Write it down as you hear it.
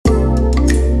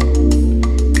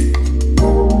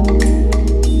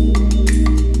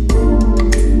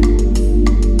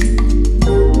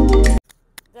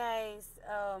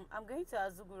going to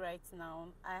Azugwu right now.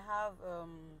 I have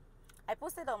I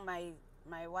posted on my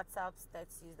WhatsApp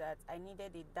status that I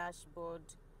needed a dashboard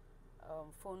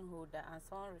phone holder, and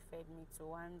someone referred me to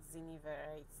one Zini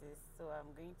varieties. So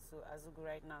I'm going to Azugwu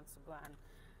right now to go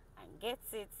and get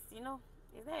it. You know,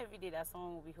 it's not every day that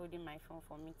someone will be holding my phone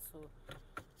for me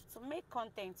to make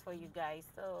content for you guys.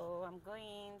 So I'm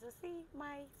going to see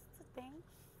my student.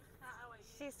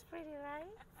 She's pretty, right?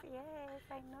 Yes,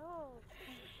 I know.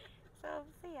 So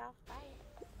see ya.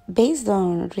 Bye. Based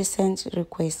on recent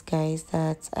requests, guys,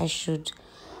 that I should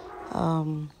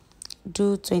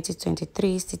do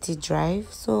 2023 city drive.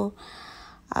 So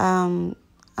I'm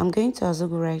going to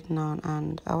Azugwu right now,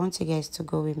 and I want you guys to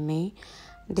go with me.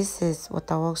 This is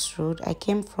Waterworks Road. I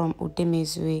came from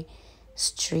Udemezue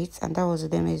Street, and that was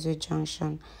Udemezue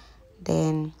Junction.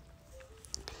 Then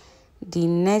the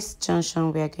next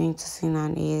junction we are going to see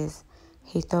now is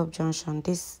Hilltop Junction.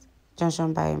 This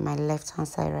junction by my left hand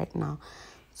side right now.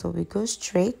 So we go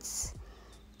straight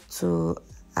to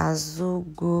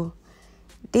Azugwu.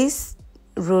 This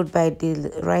road by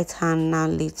the right hand now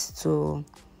leads to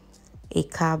a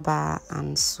car bar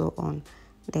and so on.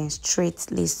 Then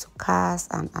straight leads to cars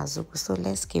and Azugwu. So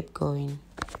let's keep going.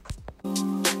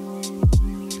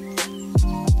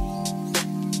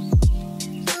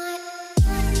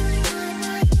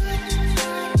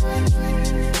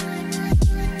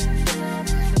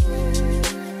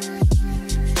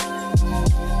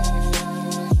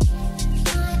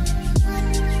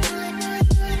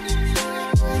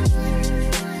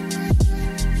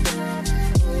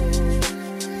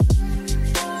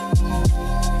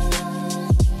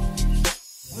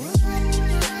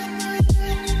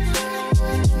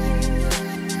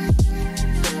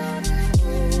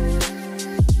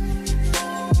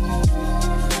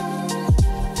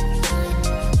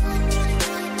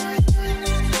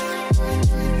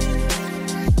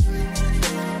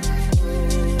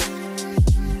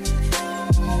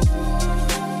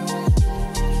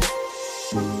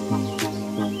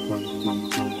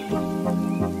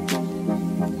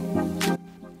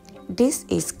 This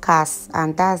is CAS,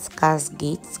 and that's CAS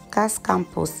Gate. CAS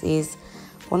campus is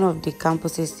one of the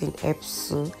campuses in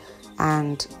EBSU,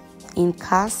 and in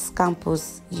CAS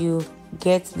campus you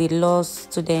get the law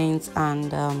students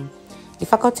and the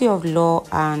faculty of law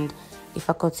and the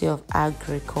faculty of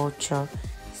agriculture.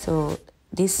 So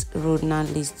this road now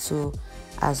leads to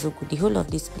Azugwu. The whole of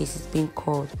this place is being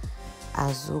called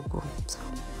Azugwu. So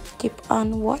keep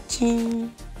on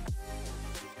watching.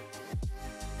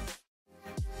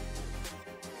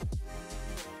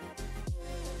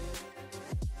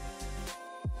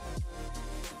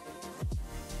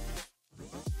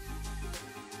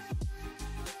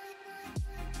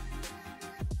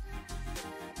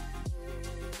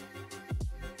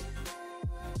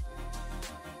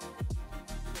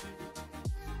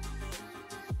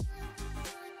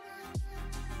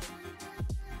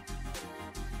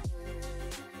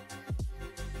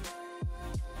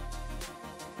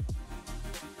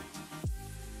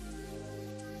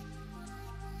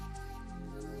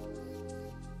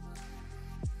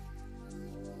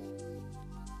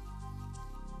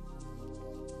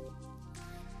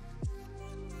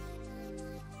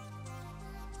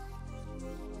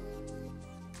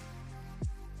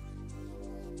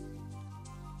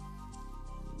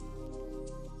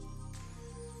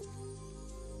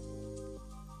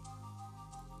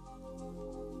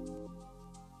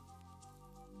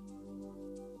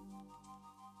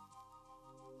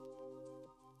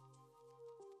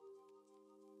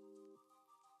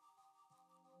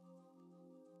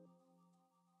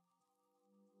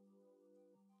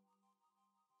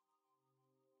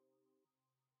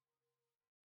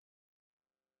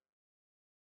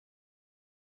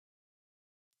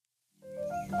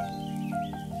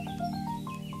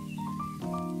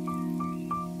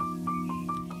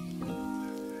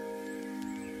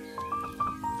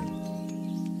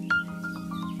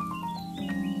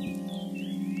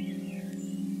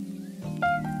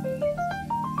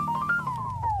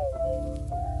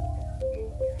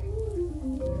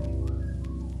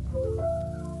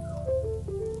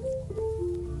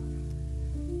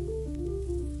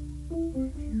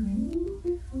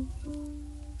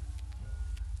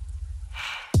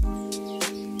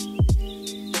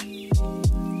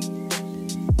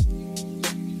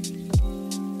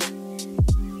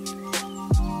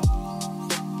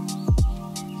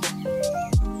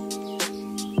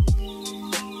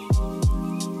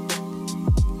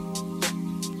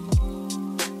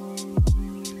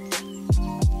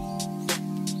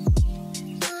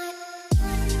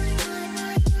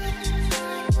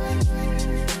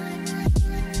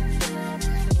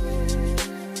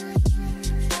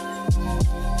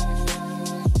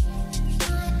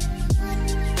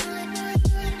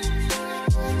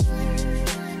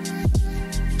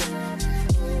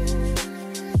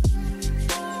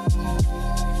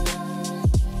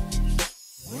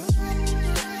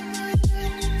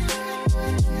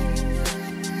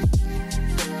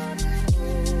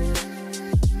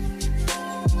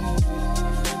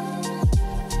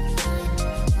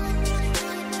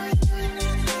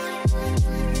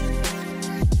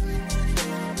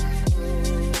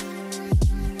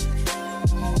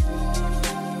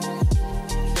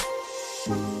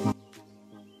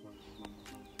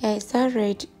 guys, that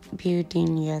red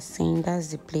building you're seeing, that's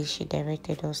the place she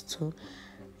directed us to.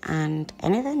 And I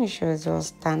never knew she was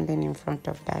just standing in front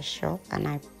of that shop, and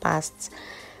I passed,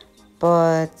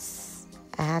 but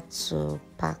I had to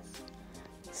park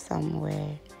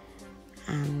somewhere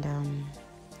and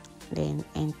then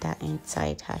enter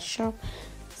inside her shop.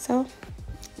 So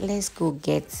let's go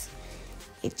get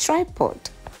a tripod.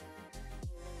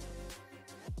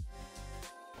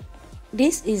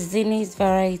 This is Zini's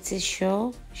variety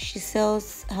shop. She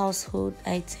sells household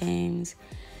items,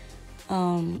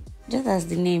 just as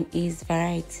the name is,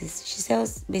 varieties. She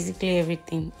sells basically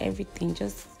everything,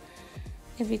 just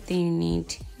everything you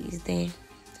need is there.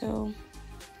 So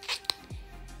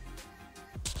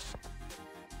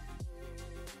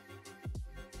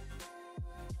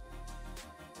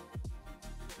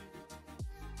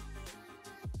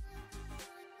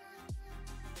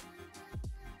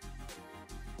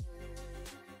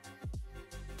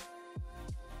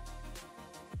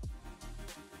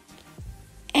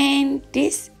and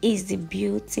this is the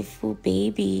beautiful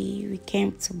baby we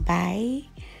came to buy.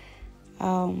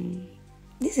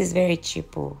 This is very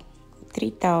cheap,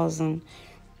 3,000,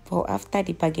 but after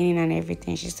the bargaining and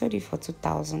everything, she sold it for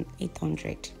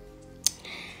 2,800.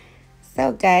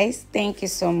 So guys, thank you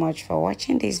so much for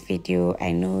watching this video.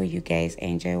 I know you guys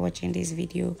enjoy watching this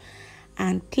video,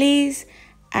 and please,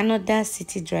 another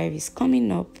city drive is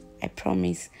coming up. I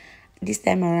promise this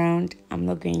time around I'm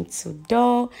not going to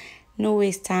dull, no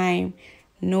waste time,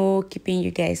 no keeping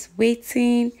you guys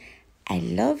waiting. I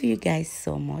love you guys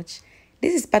so much.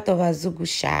 This is part of Azugwu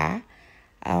Sha.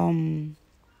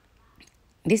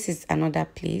 This is another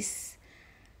place,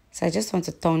 so I just want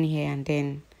to turn here and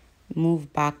then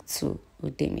move back to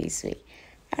Udeme's way.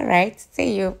 All right,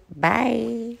 see you.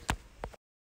 Bye.